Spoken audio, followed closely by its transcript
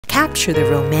capture the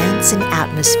romance and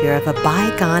atmosphere of a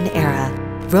bygone era,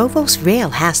 Rovos Rail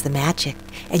has the magic,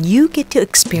 and you get to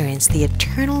experience the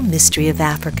eternal mystery of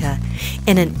Africa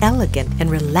in an elegant and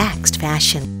relaxed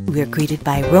fashion. We are greeted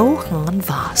by Rohan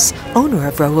Voss, owner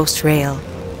of Rovos Rail.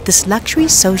 This luxury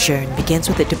sojourn begins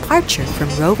with a departure from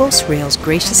Rovos Rail's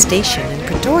gracious station in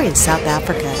Pretoria, South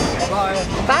Africa.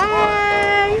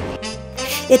 Bye!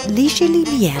 It leisurely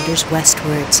meanders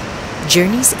westwards.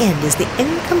 Journey's end is the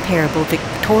incomparable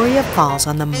Victoria Falls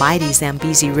on the mighty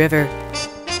Zambezi River.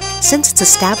 Since its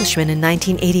establishment in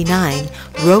 1989,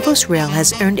 Rovos Rail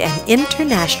has earned an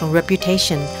international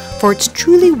reputation for its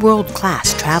truly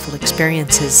world-class travel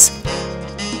experiences.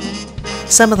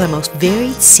 Some of the most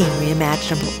varied scenery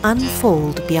imaginable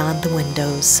unfold beyond the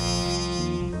windows.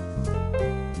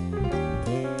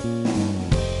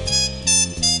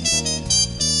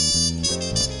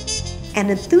 An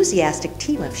enthusiastic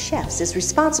team of chefs is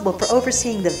responsible for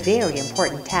overseeing the very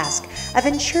important task of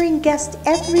ensuring guests'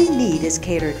 every need is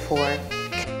catered for.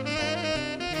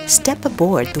 Step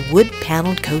aboard the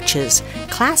wood-paneled coaches,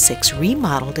 classics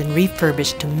remodeled and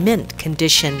refurbished to mint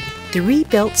condition. The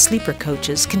rebuilt sleeper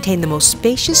coaches contain the most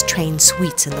spacious train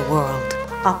suites in the world,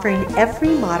 offering every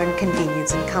modern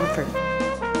convenience and comfort.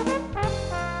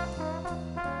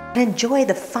 Enjoy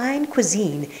the fine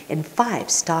cuisine in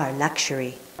 5-star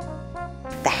luxury.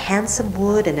 The handsome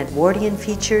wood and Edwardian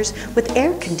features with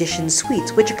air-conditioned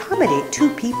suites which accommodate 2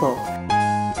 people.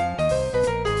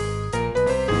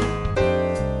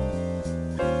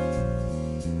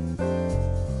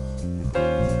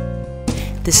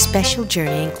 This special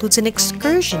journey includes an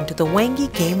excursion to the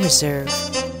Wangi Game Reserve.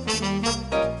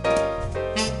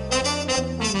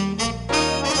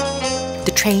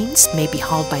 The trains may be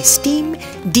hauled by steam,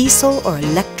 diesel, or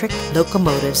electric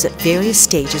locomotives at various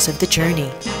stages of the journey.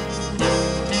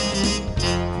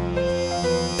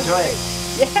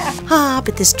 Yeah.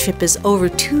 But this trip is over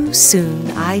too soon.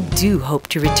 I do hope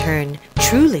to return.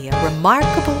 Truly a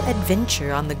remarkable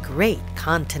adventure on the great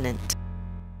continent.